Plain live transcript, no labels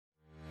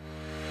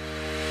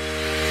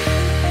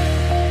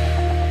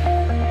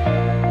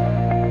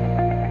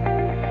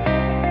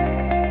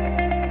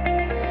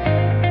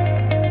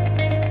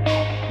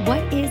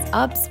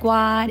up,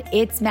 squad?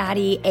 It's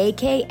Maddie,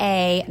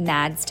 aka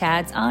Mads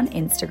Tads on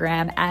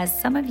Instagram, as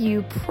some of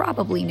you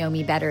probably know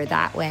me better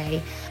that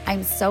way.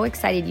 I'm so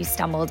excited you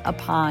stumbled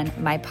upon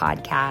my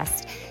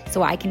podcast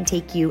so I can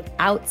take you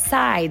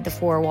outside the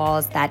four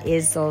walls that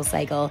is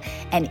SoulCycle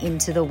and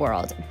into the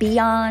world,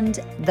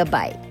 beyond the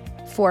bike.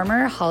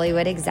 Former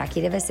Hollywood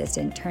executive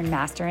assistant turned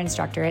master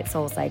instructor at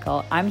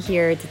SoulCycle, I'm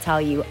here to tell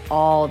you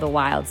all the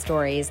wild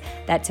stories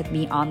that took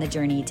me on the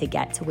journey to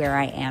get to where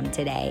I am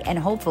today, and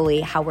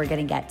hopefully how we're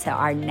gonna get to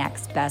our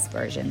next best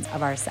versions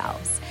of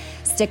ourselves.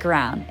 Stick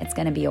around, it's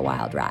gonna be a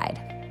wild ride.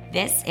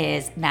 This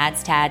is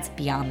Mads Tads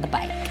Beyond the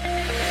Bike.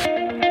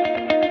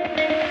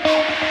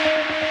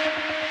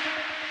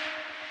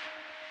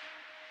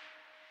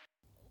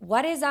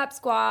 What is up,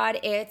 squad?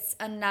 It's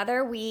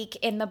another week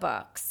in the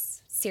books.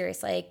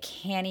 Seriously,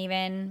 can't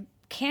even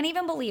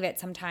believe it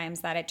sometimes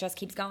that it just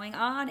keeps going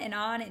on and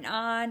on and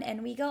on,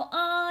 and we go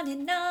on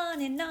and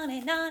on and on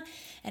and on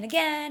and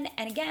again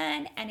and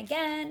again and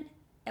again,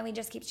 and we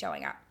just keep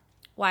showing up.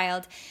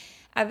 Wild.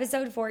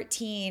 Episode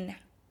 14.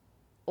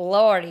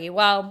 Lordy.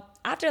 Well,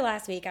 after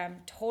last week,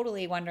 I'm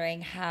totally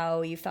wondering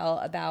how you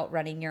felt about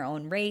running your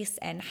own race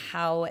and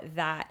how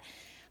that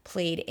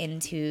played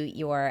into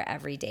your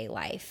everyday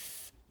life.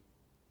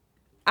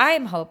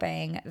 I'm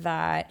hoping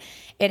that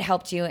it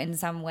helped you in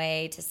some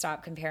way to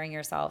stop comparing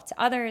yourself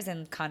to others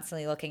and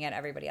constantly looking at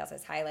everybody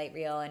else's highlight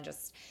reel and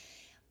just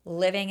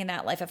living in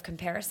that life of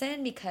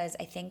comparison, because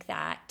I think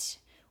that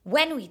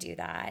when we do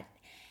that,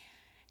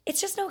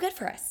 it's just no good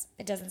for us.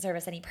 It doesn't serve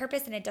us any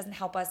purpose, and it doesn't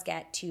help us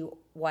get to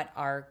what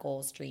our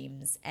goals,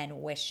 dreams,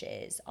 and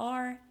wishes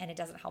are, and it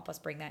doesn't help us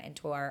bring that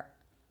into our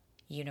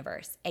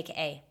universe,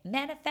 aka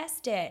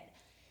manifest it.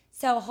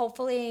 So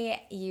hopefully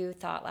you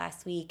thought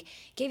last week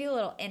gave you a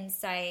little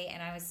insight,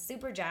 and I was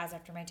super jazzed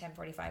after my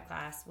 10:45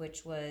 class,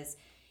 which was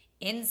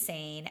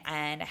insane,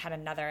 and I had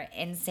another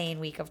insane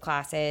week of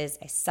classes.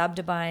 I subbed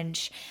a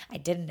bunch. I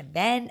did an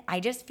event. I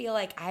just feel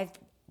like I've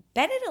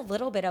been in a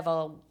little bit of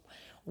a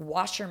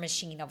washer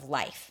machine of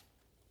life,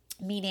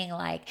 meaning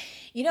like,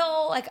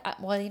 a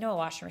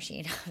washer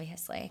machine,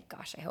 obviously.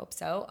 Gosh, I hope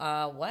so.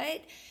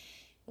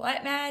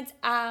 What, Mads?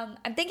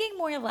 I'm thinking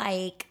more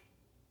like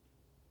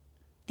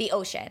the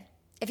ocean.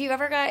 If you've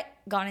ever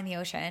gone in the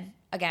ocean,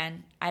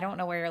 again, I don't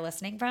know where you're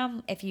listening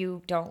from. If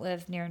you don't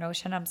live near an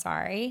ocean, I'm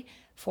sorry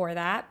for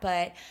that.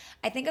 But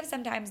I think of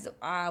sometimes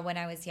when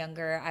I was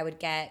younger, I would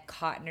get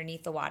caught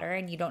underneath the water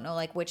and you don't know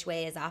like which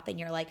way is up, and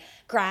you're like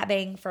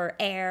grabbing for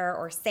air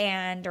or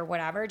sand or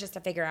whatever just to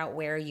figure out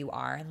where you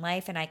are in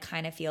life. And I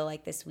kind of feel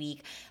like this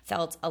week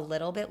felt a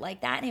little bit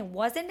like that. And it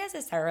wasn't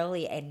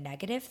necessarily a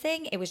negative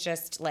thing. It was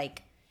just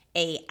like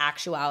a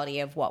actuality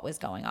of what was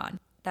going on.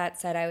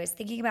 That said, I was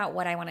thinking about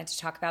what I wanted to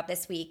talk about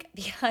this week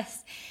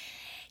because,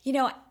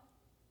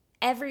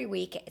 every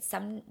week,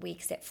 some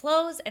weeks it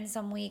flows, and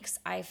some weeks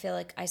I feel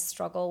like I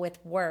struggle with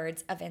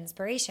words of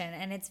inspiration,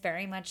 and it's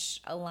very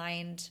much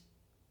aligned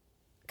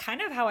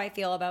kind of how I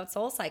feel about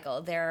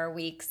SoulCycle. There are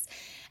weeks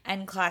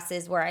and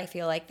classes where I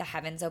feel like the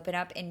heavens open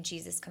up and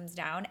Jesus comes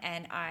down,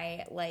 and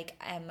I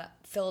am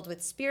filled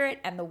with spirit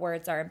and the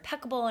words are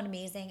impeccable and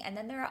amazing. And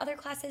then there are other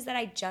classes that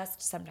I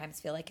just sometimes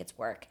feel like it's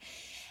work.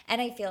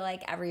 And I feel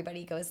like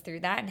everybody goes through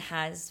that and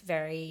has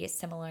very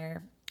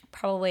similar,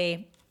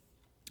 probably,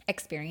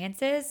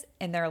 experiences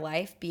in their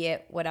life, be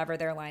it whatever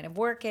their line of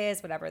work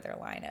is, whatever their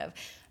line of,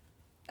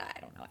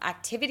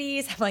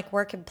 activities. I'm like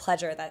work and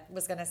pleasure. That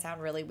was going to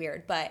sound really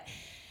weird, but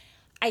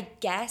I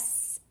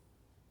guess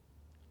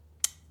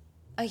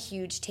a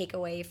huge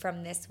takeaway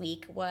from this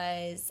week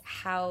was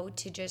how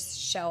to just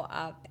show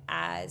up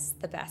as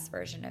the best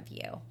version of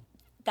you.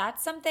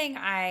 That's something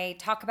I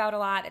talk about a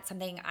lot. It's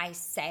something I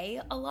say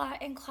a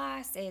lot in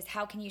class, is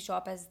how can you show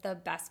up as the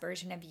best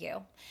version of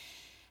you?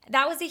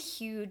 That was a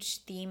huge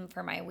theme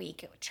for my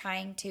week,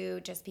 trying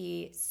to just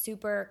be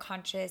super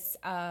conscious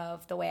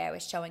of the way I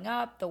was showing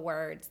up, the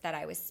words that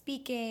I was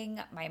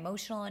speaking, my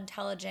emotional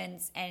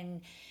intelligence,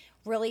 and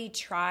really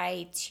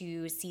try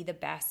to see the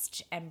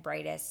best and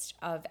brightest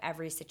of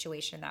every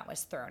situation that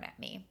was thrown at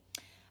me.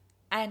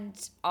 And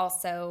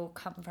also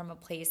come from a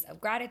place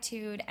of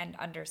gratitude and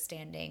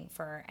understanding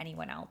for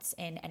anyone else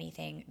in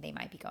anything they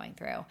might be going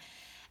through.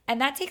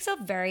 And that takes a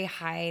very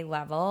high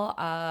level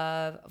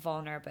of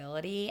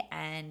vulnerability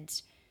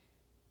and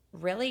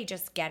really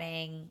just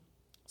getting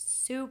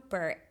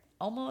super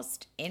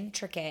almost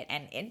intricate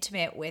and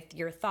intimate with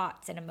your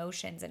thoughts and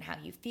emotions and how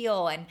you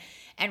feel,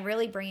 and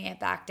really bringing it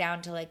back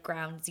down to like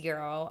ground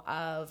zero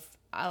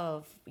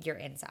of your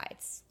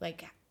insides,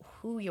 like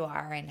who you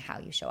are and how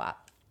you show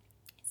up.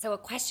 So a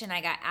question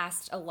I got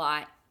asked a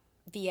lot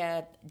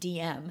via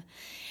DM.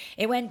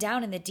 It went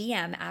down in the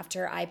DM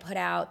after I put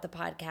out the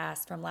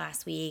podcast from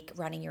last week,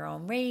 running your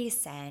own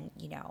race and,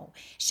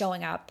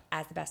 showing up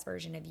as the best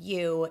version of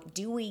you,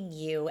 doing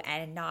you,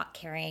 and not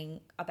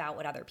caring about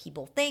what other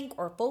people think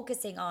or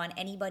focusing on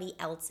anybody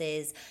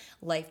else's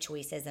life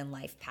choices and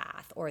life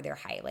path or their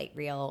highlight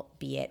reel,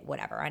 be it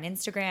whatever, on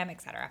Instagram,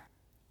 etc.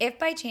 If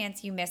by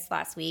chance you missed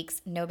last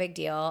week's, no big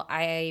deal.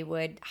 I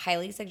would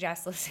highly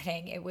suggest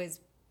listening. It was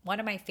one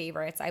of my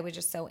favorites. I was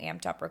just so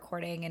amped up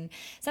recording, and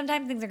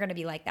sometimes things are going to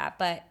be like that,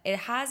 but it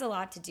has a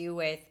lot to do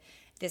with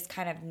this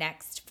kind of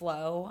next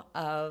flow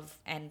of,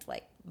 and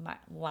like my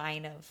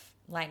line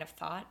of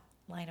thought,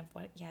 line of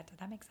what? Yeah, did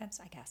that make sense?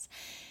 I guess.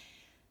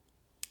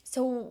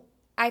 So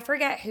I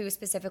forget who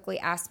specifically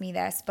asked me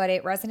this, but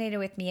it resonated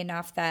with me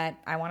enough that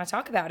I want to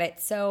talk about it.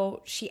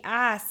 So she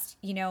asked,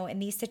 in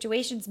these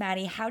situations,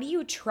 Maddie, how do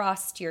you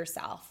trust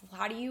yourself?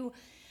 How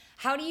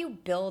do you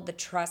build the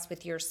trust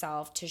with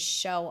yourself to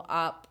show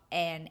up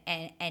and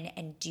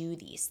do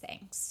these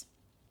things?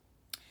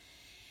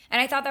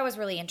 And I thought that was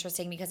really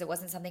interesting because it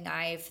wasn't something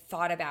I've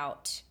thought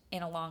about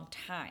in a long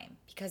time,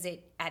 because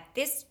at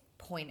this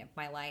point of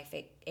my life,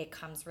 it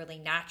comes really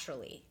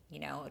naturally,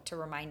 to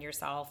remind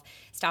yourself,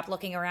 stop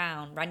looking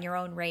around, run your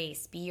own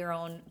race, be your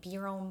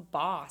own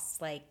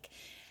boss, like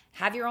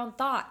have your own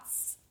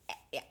thoughts.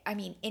 I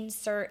mean,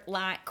 insert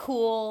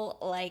cool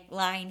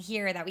line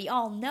here that we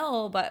all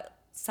know, but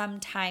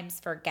sometimes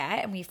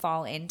forget, and we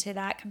fall into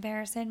that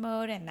comparison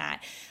mode and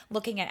that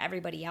looking at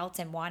everybody else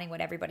and wanting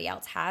what everybody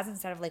else has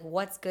instead of like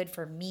what's good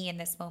for me in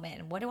this moment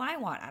and what do I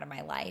want out of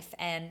my life.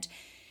 And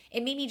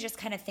it made me just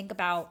kind of think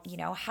about,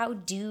 how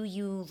do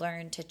you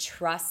learn to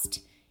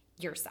trust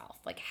yourself?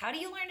 Like, how do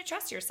you learn to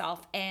trust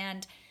yourself?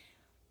 And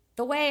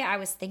the way I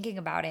was thinking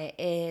about it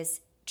is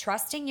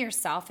trusting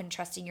yourself and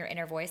trusting your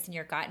inner voice and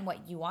your gut and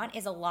what you want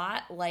is a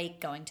lot like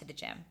going to the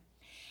gym.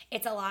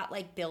 It's a lot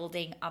like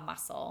building a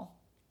muscle.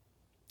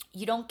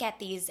 You don't get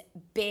these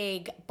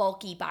big,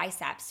 bulky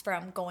biceps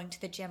from going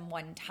to the gym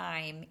one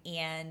time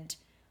and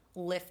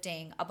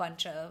lifting a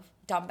bunch of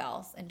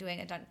dumbbells and doing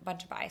a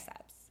bunch of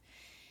biceps.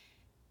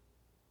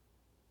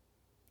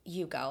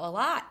 You go a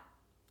lot.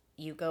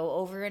 You go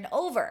over and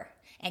over,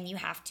 and you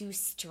have to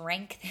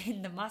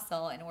strengthen the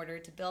muscle in order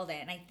to build it.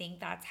 And I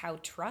think that's how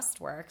trust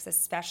works,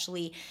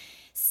 especially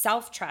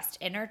self-trust,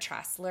 inner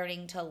trust,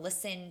 learning to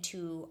listen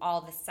to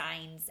all the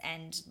signs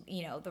and,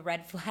 the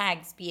red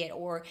flags, be it,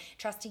 or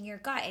trusting your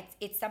gut.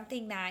 It's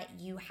something that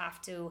you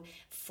have to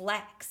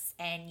flex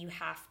and you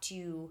have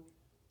to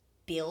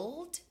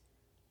build,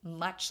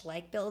 much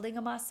like building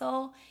a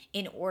muscle,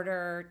 in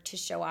order to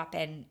show up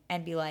and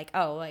be like,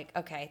 oh, like,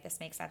 okay, this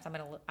makes sense. I'm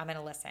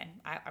gonna listen.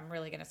 I'm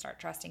really gonna start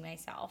trusting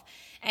myself.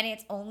 And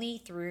it's only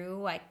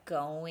through like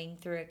going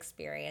through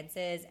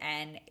experiences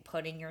and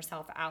putting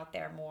yourself out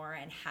there more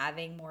and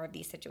having more of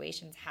these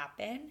situations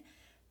happen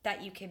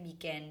that you can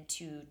begin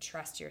to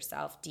trust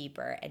yourself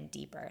deeper and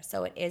deeper.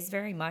 So it is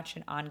very much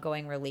an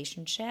ongoing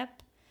relationship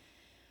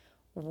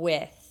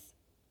with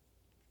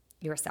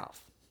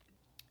yourself.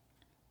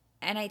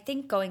 And I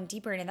think going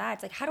deeper into that,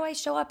 it's like, how do I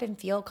show up and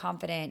feel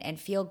confident and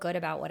feel good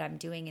about what I'm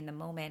doing in the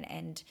moment?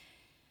 And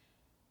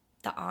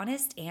the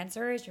honest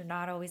answer is you're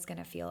not always going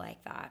to feel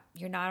like that.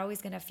 You're not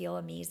always going to feel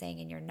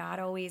amazing, and you're not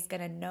always going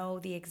to know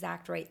the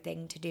exact right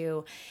thing to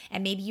do.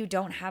 And maybe you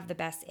don't have the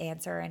best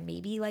answer. And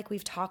maybe, like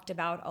we've talked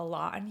about a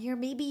lot on here,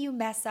 maybe you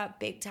mess up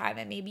big time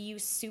and maybe you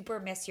super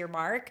miss your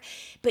mark.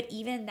 But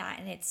even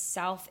that in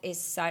itself is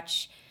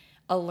such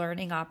a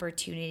learning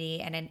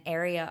opportunity and an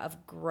area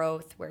of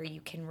growth where you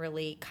can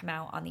really come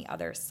out on the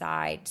other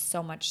side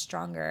so much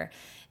stronger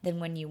than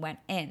when you went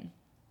in.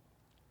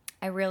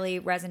 I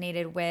really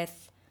resonated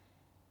with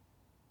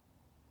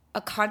a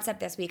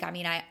concept this week. I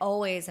mean, I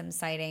always am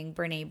citing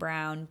Brené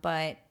Brown,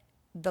 but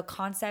the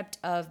concept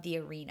of the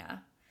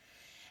arena.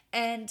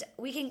 And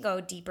we can go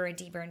deeper and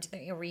deeper into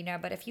the arena,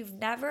 but if you've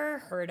never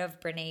heard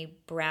of Brené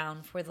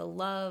Brown, for the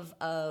love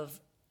of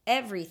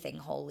everything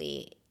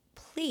holy,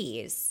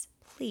 please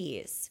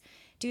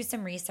do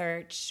some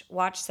research,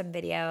 watch some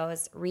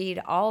videos, read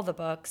all the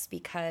books,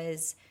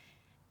 because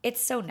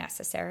it's so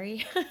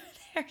necessary.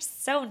 They're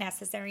so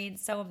necessary and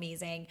so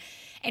amazing,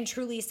 and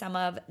truly some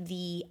of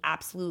the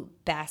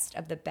absolute best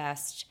of the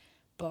best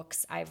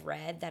books I've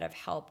read that have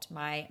helped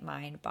my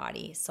mind,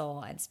 body,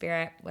 soul, and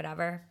spirit,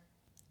 whatever.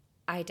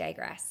 I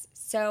digress.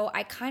 So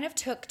I kind of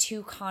took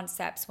two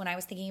concepts when I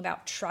was thinking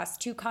about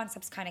trust. Two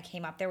concepts kind of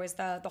came up. There was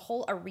the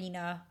whole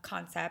arena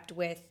concept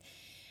with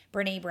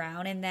Brené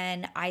Brown, and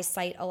then I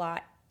cite a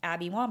lot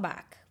Abby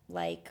Wambach,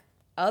 like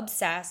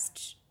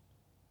obsessed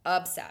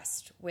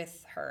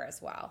with her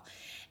as well.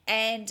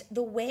 And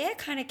the way I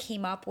kind of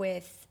came up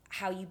with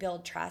how you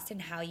build trust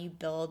and how you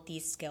build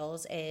these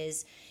skills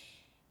is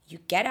you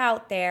get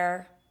out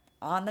there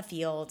on the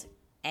field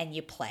and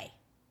you play.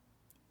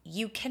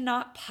 You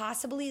cannot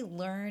possibly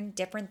learn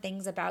different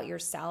things about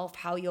yourself,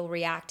 how you'll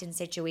react in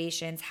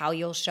situations, how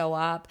you'll show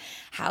up,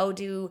 how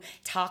to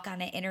talk on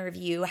an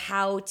interview,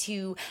 how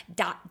to ...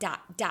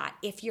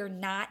 if you're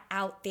not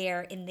out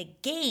there in the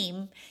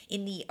game,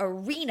 in the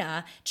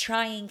arena,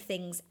 trying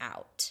things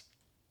out.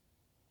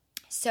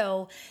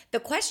 So the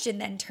question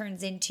then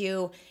turns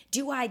into,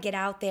 do I get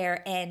out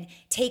there and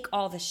take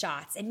all the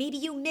shots? And maybe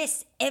you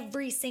miss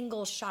every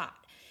single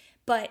shot,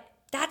 but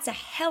that's a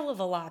hell of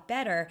a lot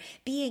better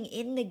being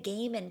in the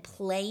game and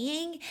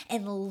playing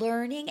and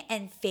learning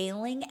and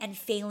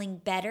failing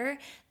better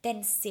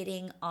than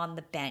sitting on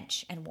the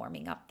bench and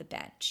warming up the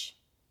bench.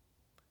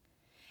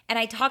 And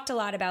I talked a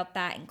lot about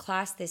that in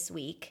class this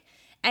week.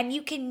 And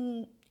you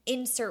can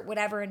insert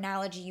whatever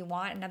analogy you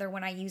want. Another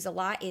one I use a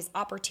lot is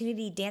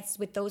opportunity dances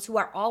with those who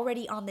are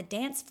already on the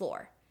dance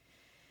floor.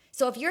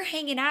 So if you're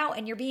hanging out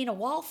and you're being a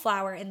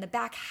wallflower in the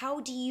back,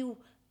 how do you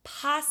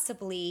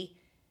possibly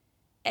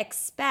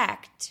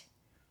expect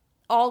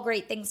all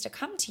great things to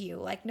come to you?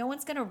 Like, no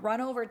one's going to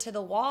run over to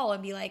the wall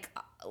and be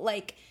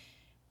like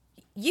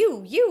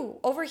you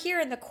over here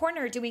in the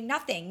corner doing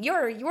nothing.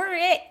 You're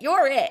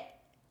it.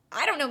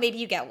 I don't know, maybe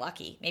you get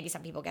lucky. Maybe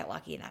some people get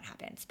lucky and that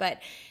happens.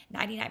 But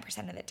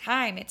 99% of the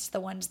time, it's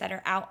the ones that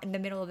are out in the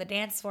middle of the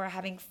dance floor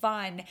having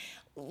fun,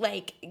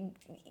 like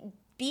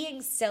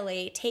being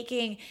silly,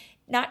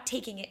 not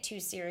taking it too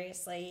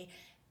seriously,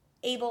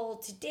 able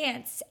to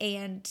dance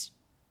and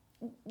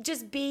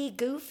just be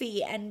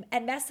goofy and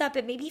mess up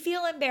and maybe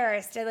feel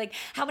embarrassed. And like,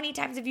 how many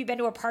times have you been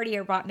to a party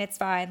or bat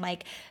mitzvah and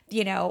like,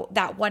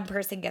 that one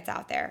person gets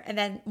out there and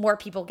then more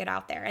people get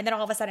out there and then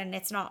all of a sudden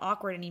it's not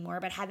awkward anymore.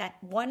 But had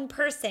that one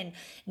person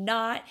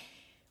not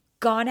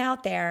gone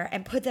out there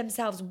and put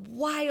themselves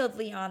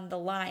wildly on the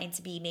line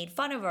to be made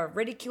fun of or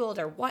ridiculed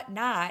or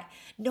whatnot,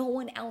 no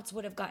one else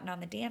would have gotten on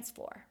the dance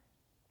floor.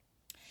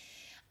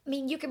 I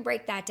mean, you can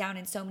break that down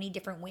in so many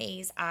different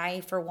ways.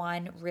 I, for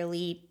one,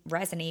 really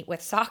resonate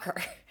with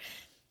soccer.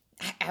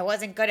 I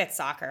wasn't good at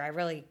soccer. I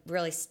really,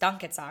 really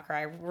stunk at soccer.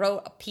 I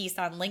wrote a piece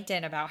on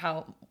LinkedIn about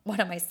how one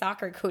of my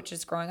soccer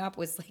coaches growing up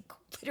was like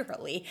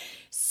literally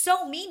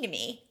so mean to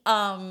me.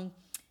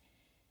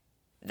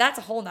 That's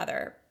a whole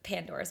nother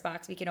Pandora's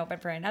box we can open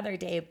for another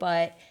day,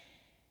 but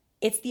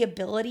it's the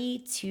ability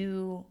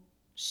to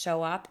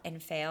show up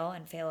and fail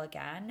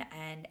again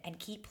and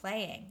keep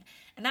playing.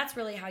 And that's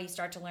really how you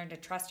start to learn to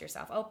trust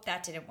yourself. Oh,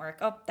 that didn't work.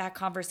 Oh, that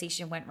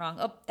conversation went wrong.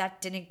 Oh,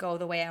 that didn't go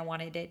the way I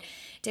wanted it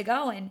to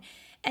go.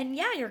 And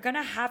yeah, you're going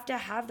to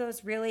have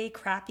those really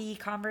crappy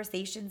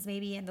conversations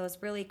maybe and those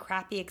really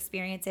crappy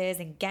experiences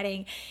and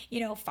getting,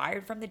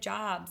 fired from the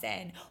jobs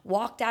and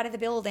walked out of the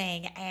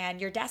building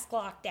and your desk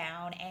locked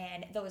down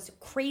and those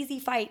crazy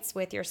fights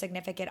with your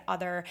significant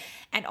other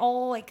and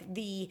all like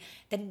the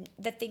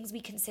things we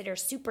consider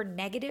super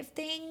negative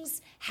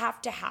things have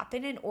to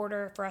happen in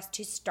order for us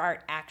to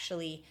start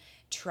actually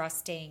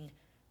trusting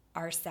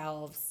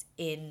ourselves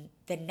in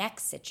the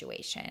next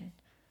situation.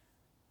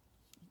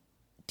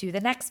 Do the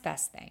next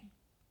best thing.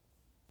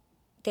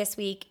 This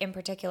week in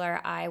particular,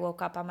 I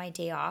woke up on my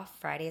day off.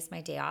 Friday is my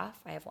day off.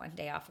 I have one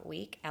day off a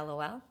week,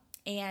 LOL.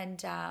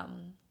 And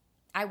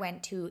I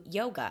went to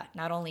yoga,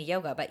 not only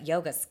yoga, but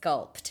yoga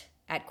sculpt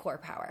at Core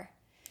Power.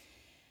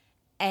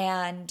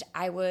 And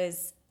I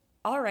was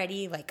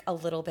already like a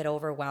little bit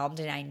overwhelmed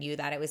and I knew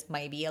that it was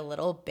maybe a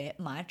little bit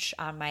much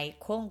on my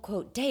quote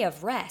unquote day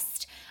of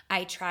rest.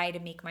 I try to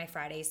make my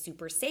Fridays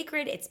super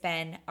sacred. It's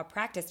been a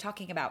practice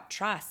talking about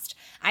trust.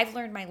 I've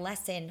learned my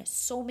lesson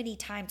so many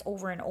times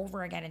over and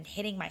over again and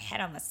hitting my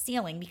head on the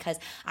ceiling because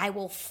I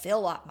will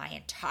fill up my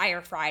entire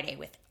Friday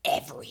with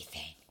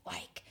everything,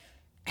 like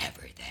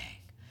everything.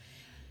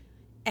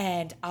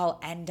 And I'll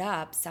end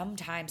up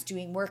sometimes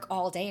doing work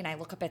all day and I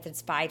look up at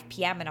it's 5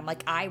 p.m. and I'm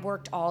like, I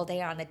worked all day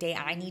on the day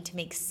I need to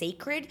make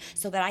sacred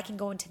so that I can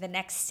go into the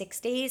next 6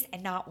 days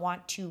and not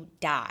want to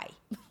die,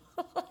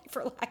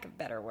 for lack of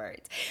better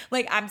words.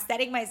 Like I'm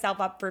setting myself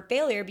up for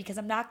failure because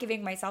I'm not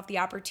giving myself the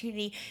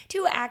opportunity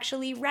to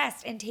actually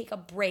rest and take a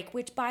break,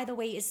 which by the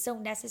way is so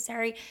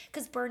necessary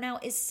because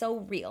burnout is so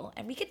real.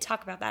 And we could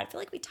talk about that. I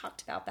feel like we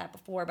talked about that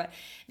before, but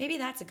maybe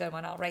that's a good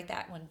one. I'll write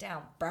that one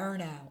down.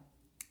 Burnout.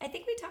 I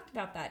think we talked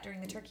about that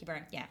during the turkey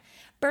burn. Yeah.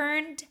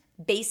 Burned,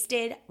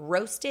 basted,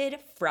 roasted,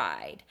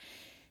 fried.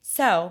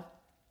 So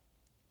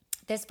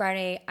this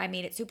Friday, I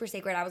made it super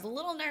sacred. I was a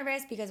little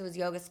nervous because it was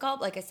yoga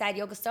sculpt. Like I said,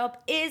 yoga sculpt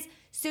is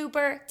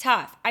super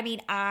tough. I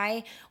mean,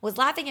 I was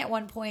laughing at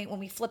one point when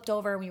we flipped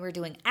over and we were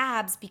doing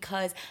abs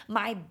because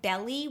my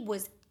belly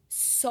was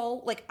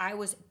so like I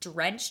was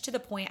drenched to the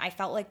point I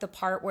felt like the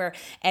part where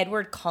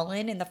Edward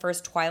Cullen in the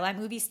first Twilight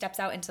movie steps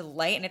out into the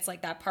light and it's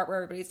like that part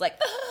where everybody's like,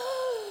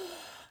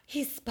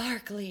 he's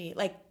sparkly.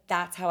 Like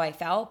that's how I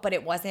felt, but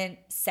it wasn't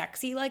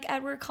sexy like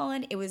Edward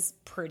Cullen. It was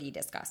pretty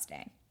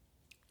disgusting.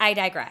 I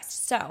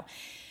digressed. So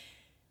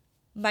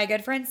my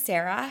good friend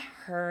Sarah,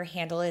 her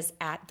handle is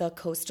at the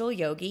Coastal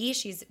Yogi.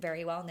 She's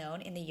very well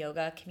known in the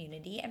yoga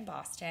community in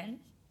Boston.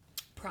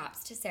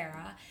 Props to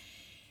Sarah.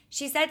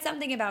 She said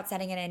something about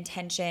setting an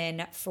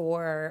intention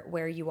for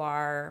where you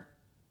are,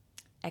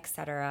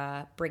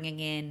 etc., bringing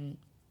in,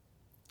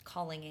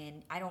 calling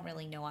in. I don't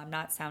really know. I'm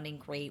not sounding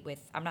great with,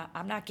 I'm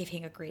not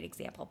giving a great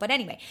example. But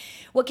anyway,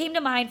 what came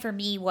to mind for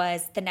me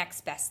was the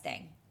next best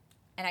thing.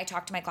 And I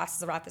talked to my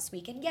classes about this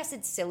week. And yes,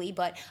 it's silly,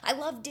 but I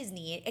love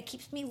Disney. It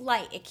keeps me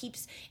light. It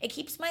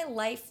keeps my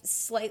life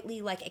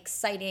slightly like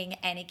exciting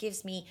and it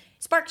gives me,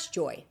 sparks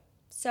joy.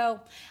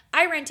 So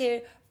I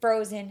rented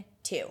Frozen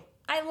 2.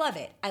 I love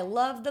it. I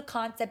love the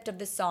concept of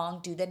the song,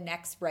 Do the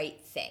Next Right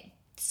Thing.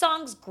 The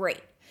song's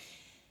great.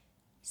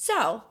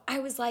 So I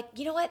was like,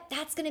 you know what?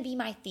 That's going to be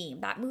my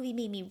theme. That movie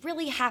made me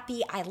really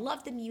happy. I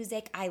love the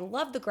music. I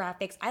love the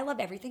graphics. I love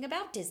everything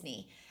about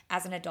Disney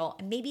as an adult.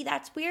 And maybe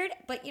that's weird,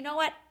 but you know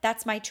what?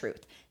 That's my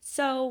truth.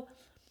 So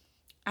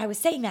I was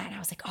saying that and I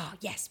was like, oh,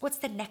 yes, what's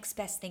the next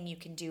best thing you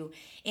can do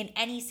in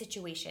any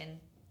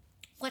situation?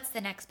 What's the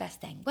next best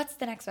thing? What's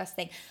the next best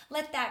thing?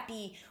 Let that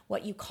be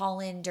what you call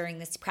in during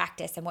this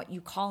practice and what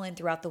you call in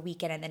throughout the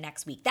weekend and the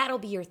next week. That'll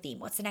be your theme.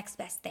 What's the next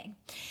best thing?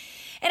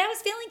 And I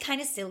was feeling kind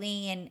of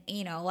silly and,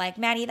 like,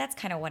 Maddie, that's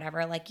kind of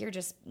whatever. Like, you're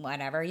just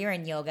whatever. You're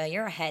in yoga.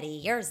 You're a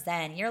heady. You're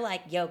zen. You're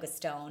like yoga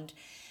stoned.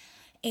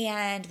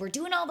 And we're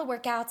doing all the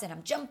workouts and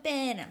I'm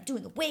jumping and I'm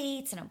doing the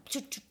weights and I'm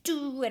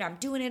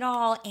doing it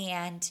all.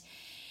 And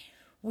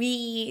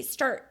we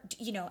start,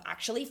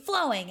 actually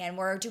flowing and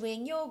we're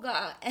doing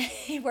yoga.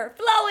 We're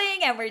flowing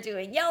and we're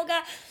doing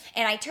yoga.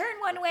 And I turn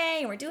one way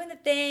and we're doing the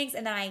things.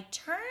 And then I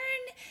turn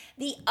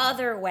the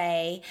other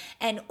way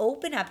and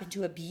open up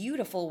into a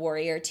beautiful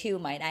warrior two,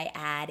 might I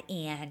add.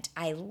 And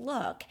I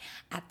look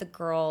at the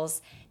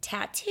girl's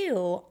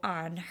tattoo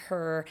on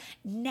her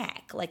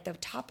neck, like the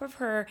top of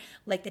her,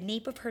 like the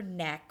nape of her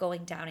neck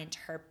going down into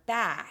her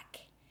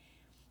back.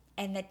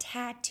 And the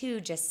tattoo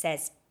just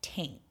says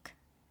Tink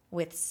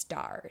with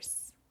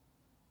stars.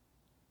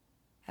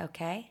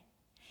 Okay?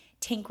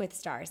 Tink with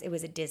stars. It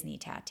was a Disney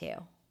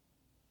tattoo.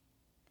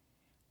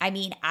 I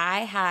mean,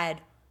 I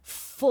had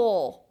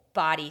full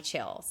body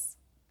chills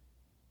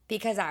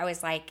because I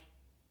was like,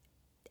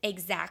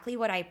 exactly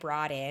what I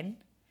brought in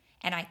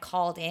and I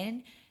called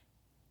in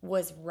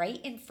was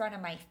right in front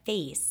of my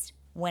face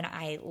when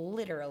I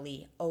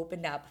literally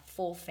opened up,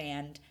 full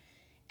fanned,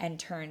 and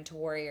turned to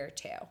Warrior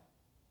 2.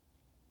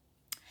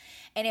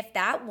 And if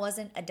that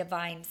wasn't a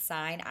divine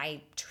sign,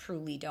 I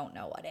truly don't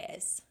know what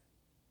is.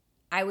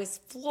 I was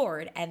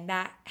floored, and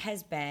that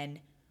has been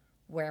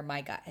where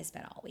my gut has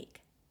been all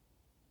week.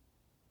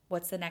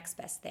 What's the next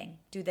best thing?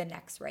 Do the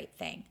next right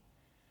thing.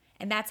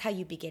 And that's how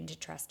you begin to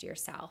trust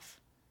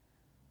yourself.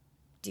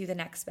 Do the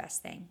next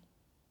best thing.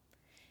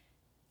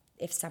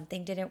 If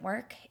something didn't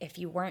work, if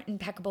you weren't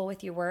impeccable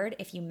with your word,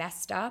 if you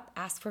messed up,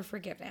 ask for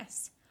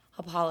forgiveness.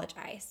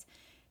 Apologize.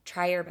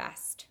 Try your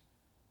best.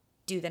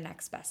 Do the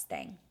next best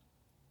thing.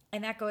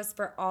 And that goes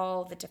for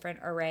all the different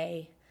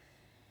array.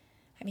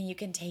 I mean, you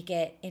can take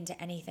it into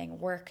anything: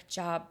 work,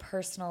 job,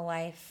 personal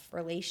life,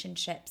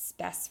 relationships,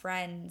 best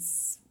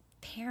friends,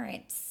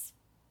 parents,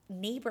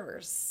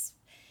 neighbors,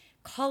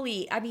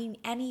 colleagues. I mean,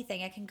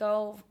 anything.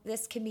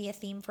 This can be a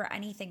theme for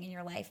anything in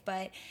your life,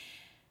 but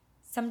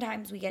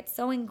sometimes we get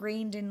so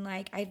ingrained in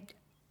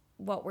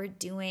what we're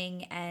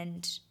doing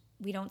and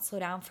we don't slow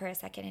down for a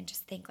second and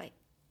just think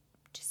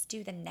just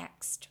do the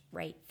next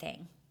right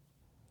thing.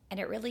 And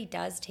it really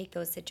does take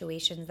those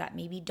situations that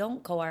maybe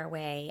don't go our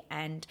way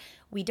and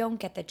we don't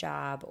get the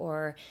job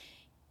or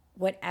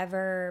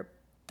whatever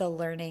the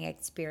learning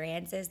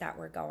experiences that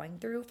we're going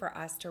through for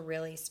us to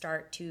really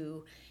start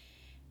to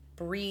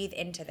breathe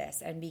into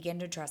this and begin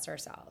to trust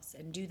ourselves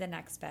and do the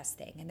next best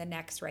thing and the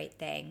next right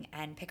thing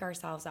and pick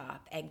ourselves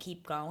up and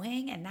keep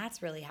going. And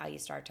that's really how you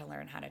start to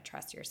learn how to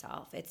trust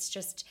yourself.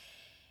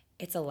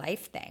 It's a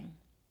life thing.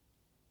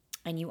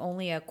 And you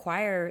only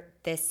acquire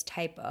this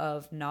type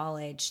of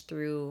knowledge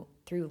through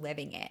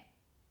living it.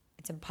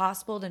 It's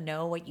impossible to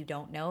know what you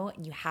don't know,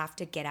 and you have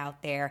to get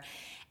out there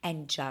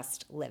and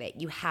just live it.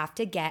 You have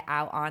to get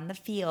out on the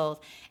field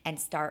and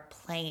start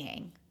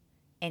playing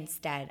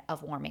instead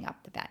of warming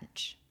up the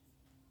bench.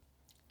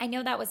 I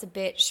know that was a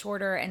bit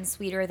shorter and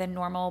sweeter than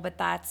normal, but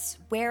that's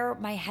where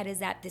my head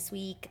is at this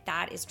week.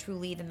 That is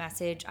truly the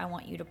message I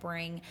want you to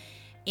bring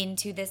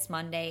into this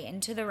Monday,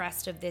 into the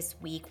rest of this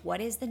week.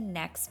 What is the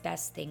next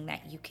best thing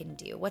that you can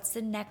do? What's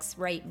the next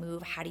right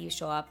move? How do you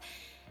show up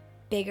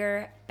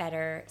bigger,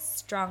 better,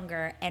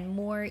 stronger, and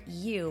more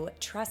you,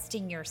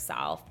 trusting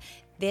yourself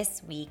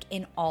this week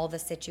in all the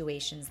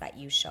situations that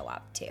you show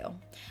up to?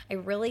 I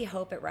really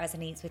hope it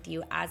resonates with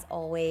you. As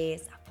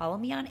always, follow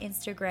me on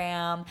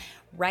Instagram,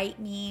 write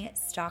me,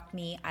 stalk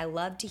me. I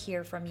love to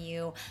hear from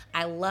you.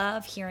 I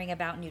love hearing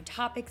about new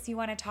topics you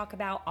want to talk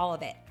about, all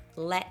of it.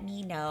 Let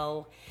me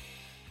know.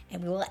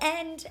 And we will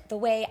end the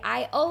way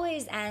I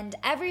always end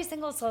every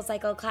single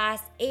SoulCycle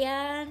class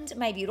and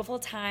my beautiful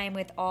time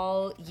with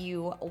all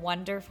you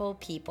wonderful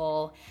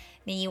people.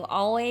 May you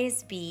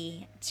always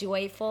be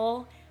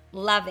joyful,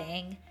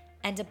 loving,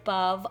 and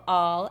above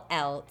all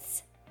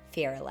else,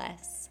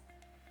 fearless.